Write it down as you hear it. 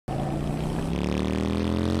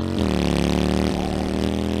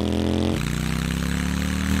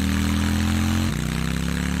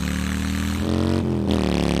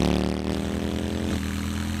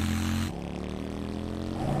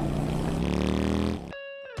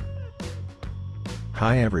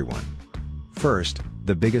Hi everyone. First,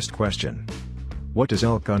 the biggest question. What does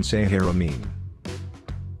El Consejero mean?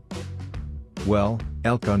 Well,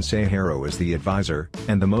 El Consejero is the advisor,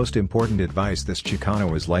 and the most important advice this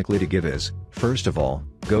Chicano is likely to give is, first of all,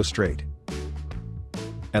 go straight.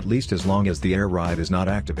 At least as long as the air ride is not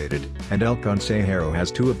activated, and El Consejero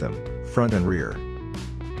has two of them, front and rear.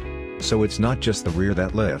 So it's not just the rear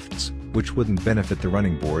that lifts, which wouldn't benefit the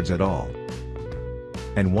running boards at all.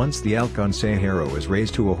 And once the El Consejero is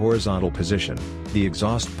raised to a horizontal position, the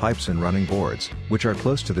exhaust pipes and running boards, which are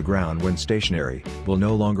close to the ground when stationary, will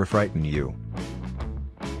no longer frighten you.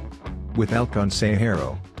 With El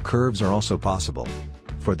Consejero, curves are also possible.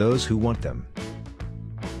 For those who want them.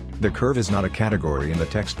 The curve is not a category in the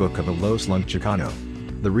textbook of a low-slung Chicano.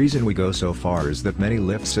 The reason we go so far is that many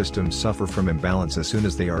lift systems suffer from imbalance as soon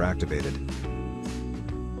as they are activated.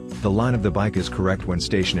 The line of the bike is correct when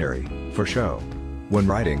stationary, for show. When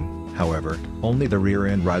riding, however, only the rear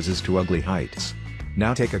end rises to ugly heights.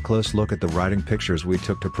 Now take a close look at the riding pictures we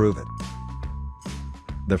took to prove it.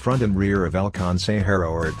 The front and rear of El Consejero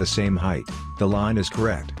are at the same height, the line is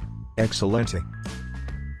correct. Excelente.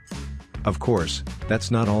 Of course, that's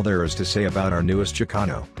not all there is to say about our newest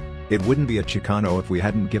Chicano. It wouldn't be a Chicano if we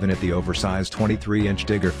hadn't given it the oversized 23-inch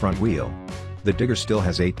digger front wheel. The digger still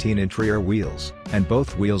has 18-inch rear wheels, and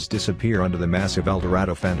both wheels disappear under the massive El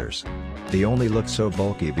Dorado fenders. They only look so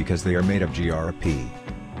bulky because they are made of GRP.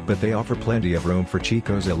 But they offer plenty of room for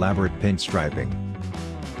Chico's elaborate pinstriping.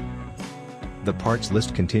 The parts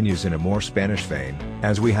list continues in a more Spanish vein,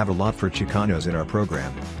 as we have a lot for Chicanos in our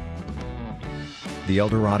program. The El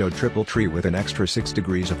Dorado triple tree with an extra 6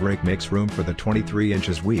 degrees of rake makes room for the 23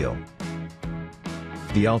 inches wheel.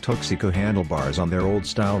 The El Toxico handlebars on their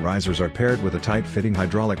old-style risers are paired with a tight-fitting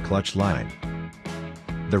hydraulic clutch line.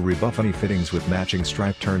 The rebuffany fittings with matching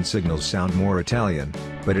stripe turn signals sound more Italian,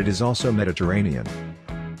 but it is also Mediterranean.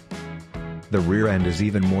 The rear end is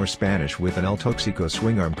even more Spanish with an El Toxico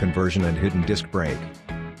swingarm conversion and hidden disc brake.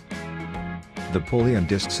 The pulley and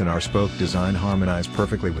discs in our spoke design harmonize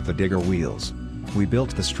perfectly with the digger wheels. We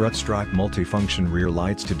built the Strut stripe multifunction rear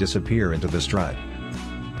lights to disappear into the strut.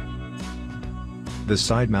 The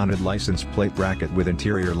side-mounted license plate bracket with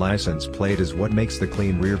interior license plate is what makes the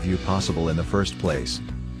clean rear view possible in the first place.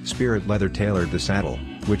 Spirit Leather tailored the saddle,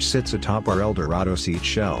 which sits atop our El Dorado seat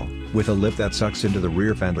shell, with a lip that sucks into the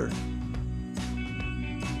rear fender.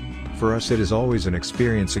 For us it is always an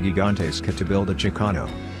experience gigantesca to build a Chicano.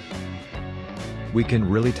 We can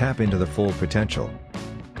really tap into the full potential.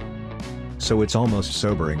 So it's almost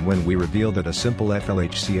sobering when we reveal that a simple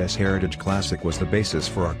FLHCS Heritage Classic was the basis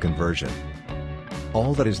for our conversion.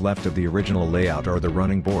 All that is left of the original layout are the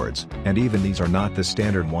running boards, and even these are not the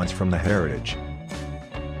standard ones from the Heritage.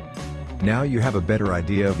 Now you have a better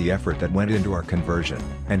idea of the effort that went into our conversion,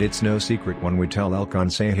 and it's no secret when we tell El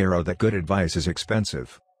Consejero that good advice is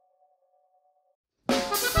expensive.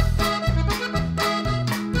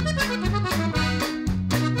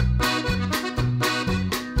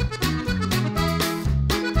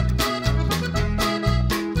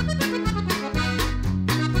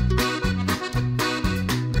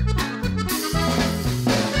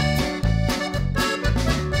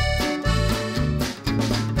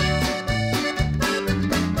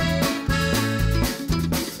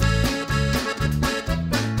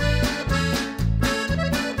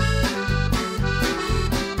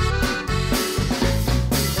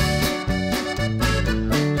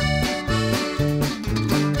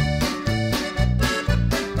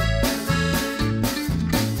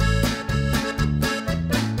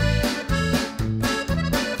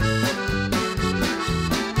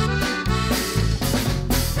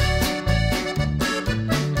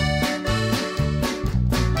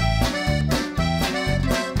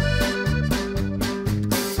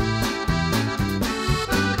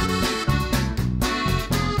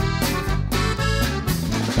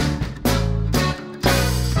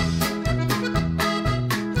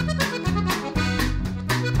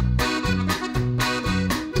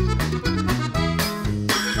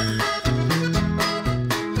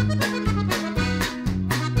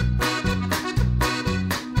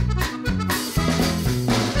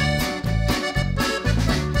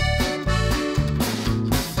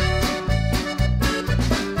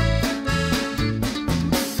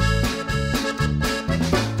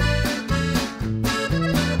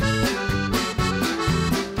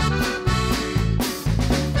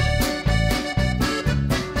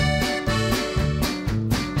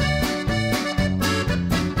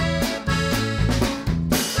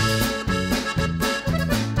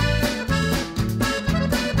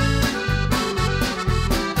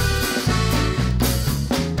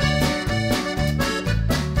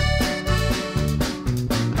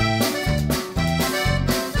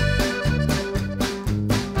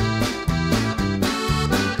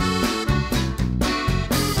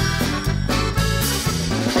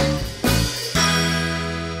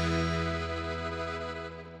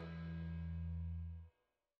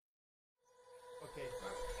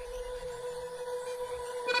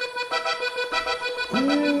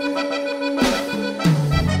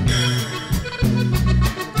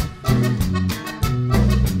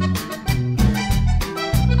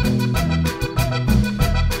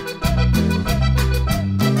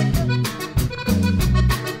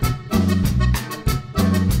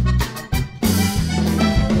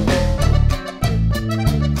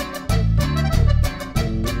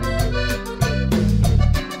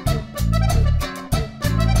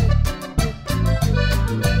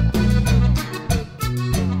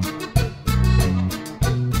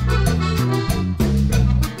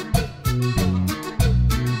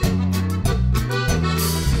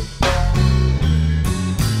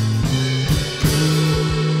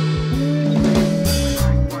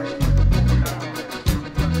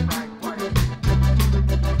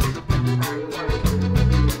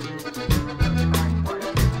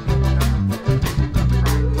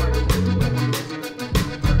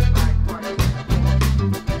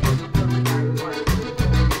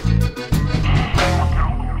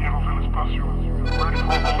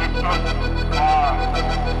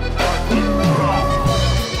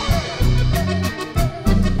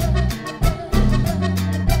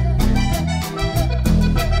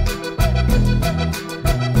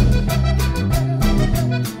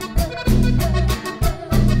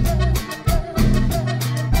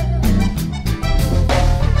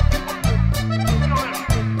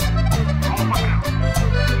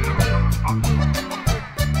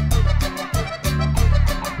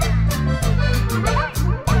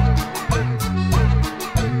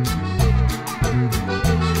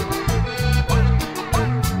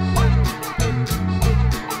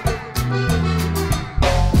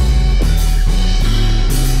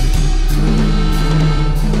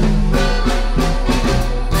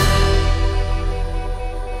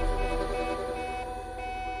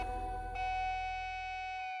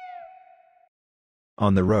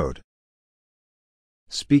 on the road.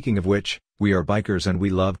 Speaking of which, we are bikers and we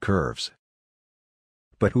love curves.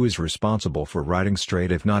 But who is responsible for riding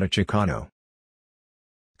straight if not a Chicano?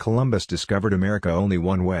 Columbus discovered America only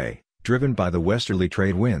one way, driven by the westerly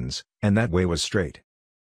trade winds, and that way was straight.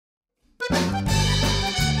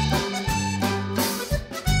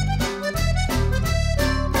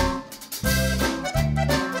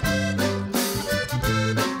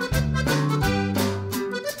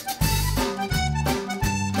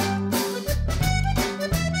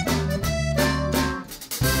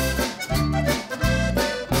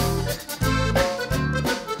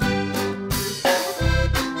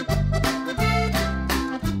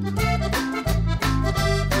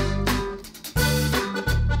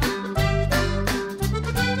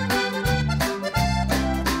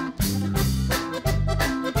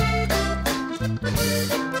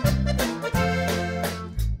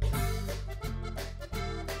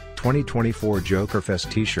 "2024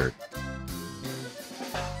 Jokerfest T-shirt.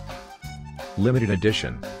 Limited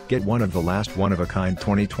edition, get one of the last one-of-a-kind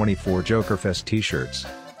 2024 Jokerfest T-shirts.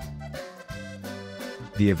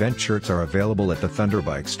 The event shirts are available at the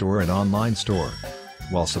Thunderbike store and online store,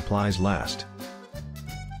 while supplies last.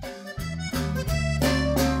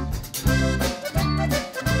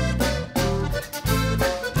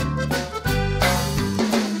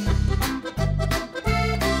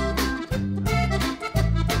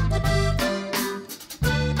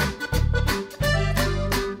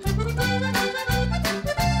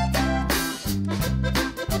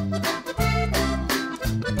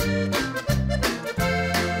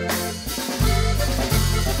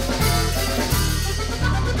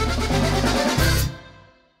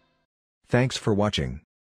 Thanks for watching.